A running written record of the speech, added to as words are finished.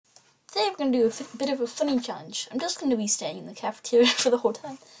Today we're going to do a bit of a funny challenge. I'm just going to be staying in the cafeteria for the whole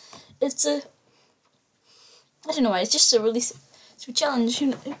time. It's I don't know why, it's just a really sweet challenge.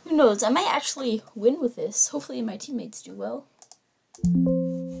 Who knows, I might actually win with this. Hopefully my teammates do well.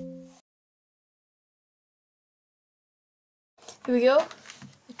 Here we go.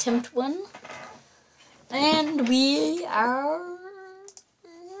 Attempt 1. And we are...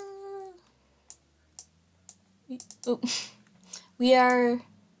 We are...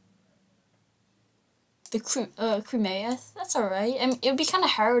 the crewmate. That's alright. I mean, it would be kind of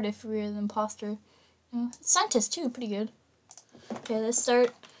hard if we were the imposter. You know, scientist too, pretty good. Okay, let's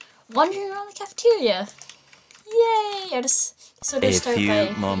start wandering around the cafeteria. Yay! I just sort of a start few by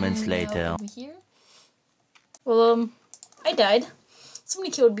moments later. over here. Well, I died.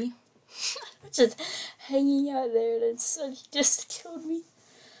 Somebody killed me. Just hanging out there, and somebody just killed me.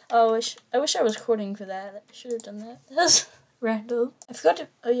 Oh, I wish I was recording for that. I should have done that. That's random. I forgot to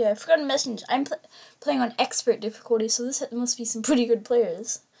message. I'm playing on expert difficulty, so this must be some pretty good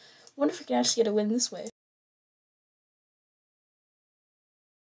players. Wonder if we can actually get a win this way.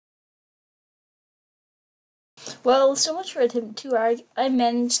 Well, so much for attempt 2. I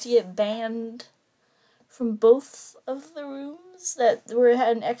managed to get banned from both of the rooms that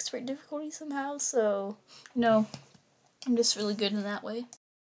had an expert difficulty somehow, so, you know, I'm just really good in that way.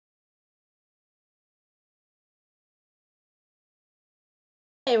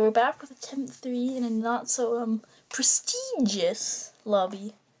 Okay, we're back with attempt 3 in a not so, prestigious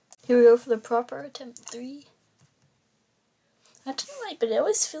lobby. Here we go for the proper attempt 3. I don't know why, but it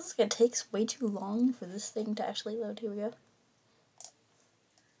always feels like it takes way too long for this thing to actually load. Here we go.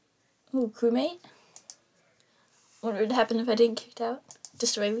 Ooh, crewmate? What would happen if I didn't get kicked out?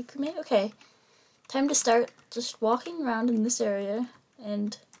 Just a regular crewmate? Okay. Time to start just walking around in this area,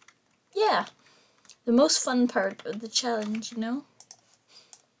 and yeah. The most fun part of the challenge, you know?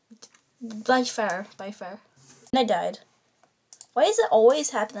 By far. And I died. Why does it always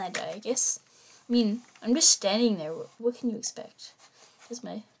happen I die? I guess, I mean, I'm just standing there. What can you expect? Here's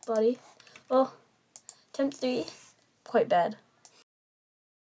my body. Well, attempt 3, quite bad.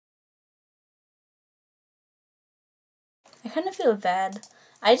 I kind of feel bad.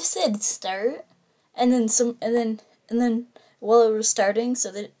 I just said start, and then while it was starting,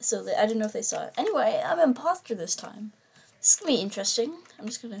 so that I don't know if they saw it. Anyway, I'm an imposter this time. This is gonna be interesting. I'm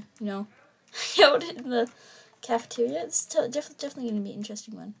just gonna, you know, out in the cafeteria. It's definitely gonna be an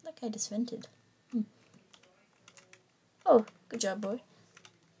interesting one. That guy just vented. Oh, good job, boy.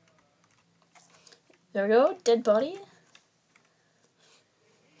 There we go. Dead body.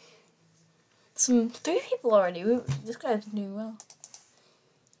 3 people already. This guy's doing well.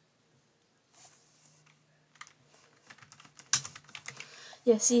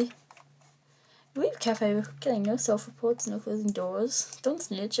 Yeah, see. Leave cafe. We're getting no self-reports, no closing doors. Don't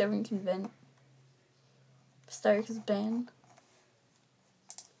snitch. Everyone can vent. Stark is banned.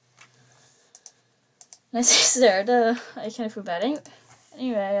 Nice start. I kind of feel bad.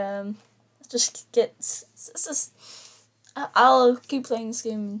 Anyway, let's just get. I'll keep playing this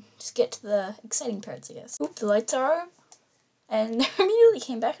game and just get to the exciting parts, I guess. Oop, the lights are on, and they immediately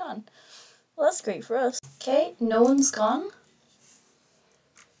came back on. Well, that's great for us. Okay, no one's gone.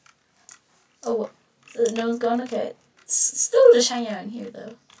 Oh, no one's gone? Okay. It's still just hanging out in here,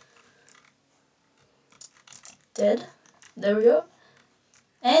 though. Dead. There we go.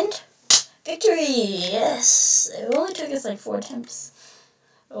 And victory! Yes! It only took us like 4 attempts.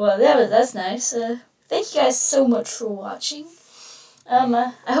 Well, that's nice. Thank you guys so much for watching.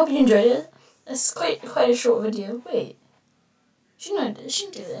 I hope you enjoyed it. It's quite a short video. Wait. Shouldn't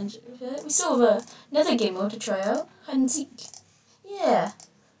do the end of it. We still have another game mode to try out. Hide and seek. Yeah.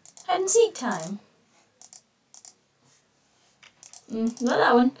 Hide and seek time. Not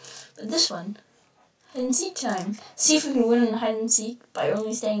that one, but this one. Hide and seek time. See if we can win in hide and seek by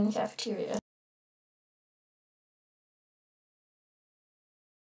only staying in the cafeteria.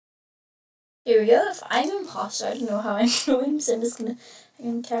 Here we go. If I'm an imposter, I don't know how I'm going, so I'm just gonna hang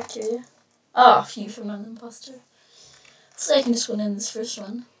in the cafeteria. Oh, phew, I'm not an imposter. So I can just win in this first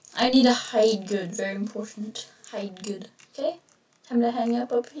one. I need a hide good, very important. Hide good. Okay? Time to hang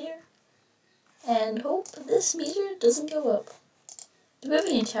up here. And hope this meter doesn't go up. Do we have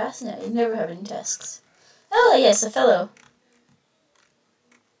any tasks? No, you never have any tasks. Oh, yes, a fellow.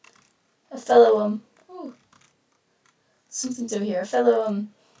 Ooh. Something's over here. A fellow,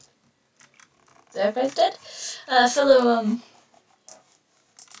 that guy's dead? A fellow,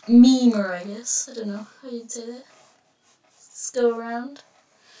 memer, I guess. I don't know how you'd say that. Let's go around.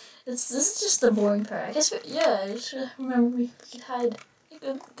 This is just the boring part. I guess, I just remember we could hide.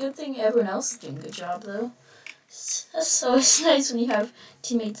 Good thing everyone else is doing a good job, though. That's always nice when you have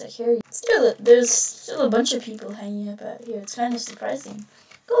teammates that carry. Still, there's still a bunch of people hanging up out here. It's kind of surprising.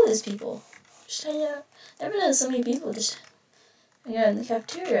 Go, these people. Just hang out. Never known so many people just hang out in the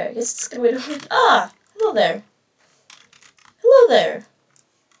cafeteria. I guess it's a good way to win. Ah! Hello there. Hello there.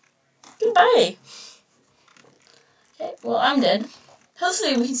 Goodbye. Okay, well, I'm dead.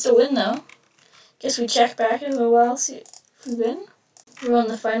 Hopefully we can still win, though. Guess we check back in a little while, see if we win. We're on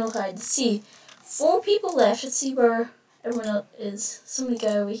the final hide. Let's see. 4 people left. Let's see where everyone else is. Somebody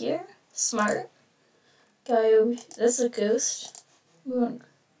guy over here. Smart. Guy over here. That's a ghost. We want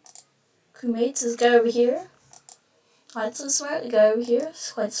crewmates. This guy over here. Not so smart. The guy over here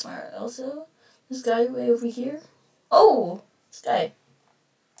is quite smart also. This guy way over here. Oh! This guy.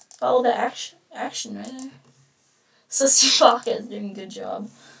 Follow the action right there. So Sivaka is doing a good job.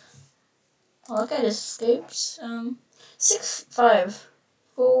 Oh, that guy just escaped. 6, 5,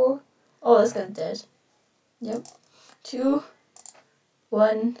 4. Oh, this guy's dead. Yep. 2,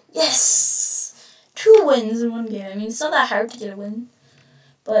 1. Yes! 2 wins in one game. I mean, it's not that hard to get a win.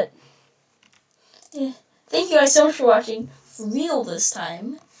 But, yeah. Thank you guys so much for watching. For real this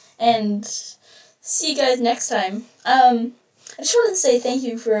time. And see you guys next time. I just wanted to say thank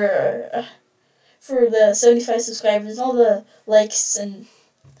you for the 75 subscribers and all the likes and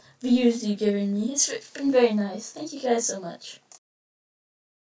views you've given me. It's been very nice. Thank you guys so much.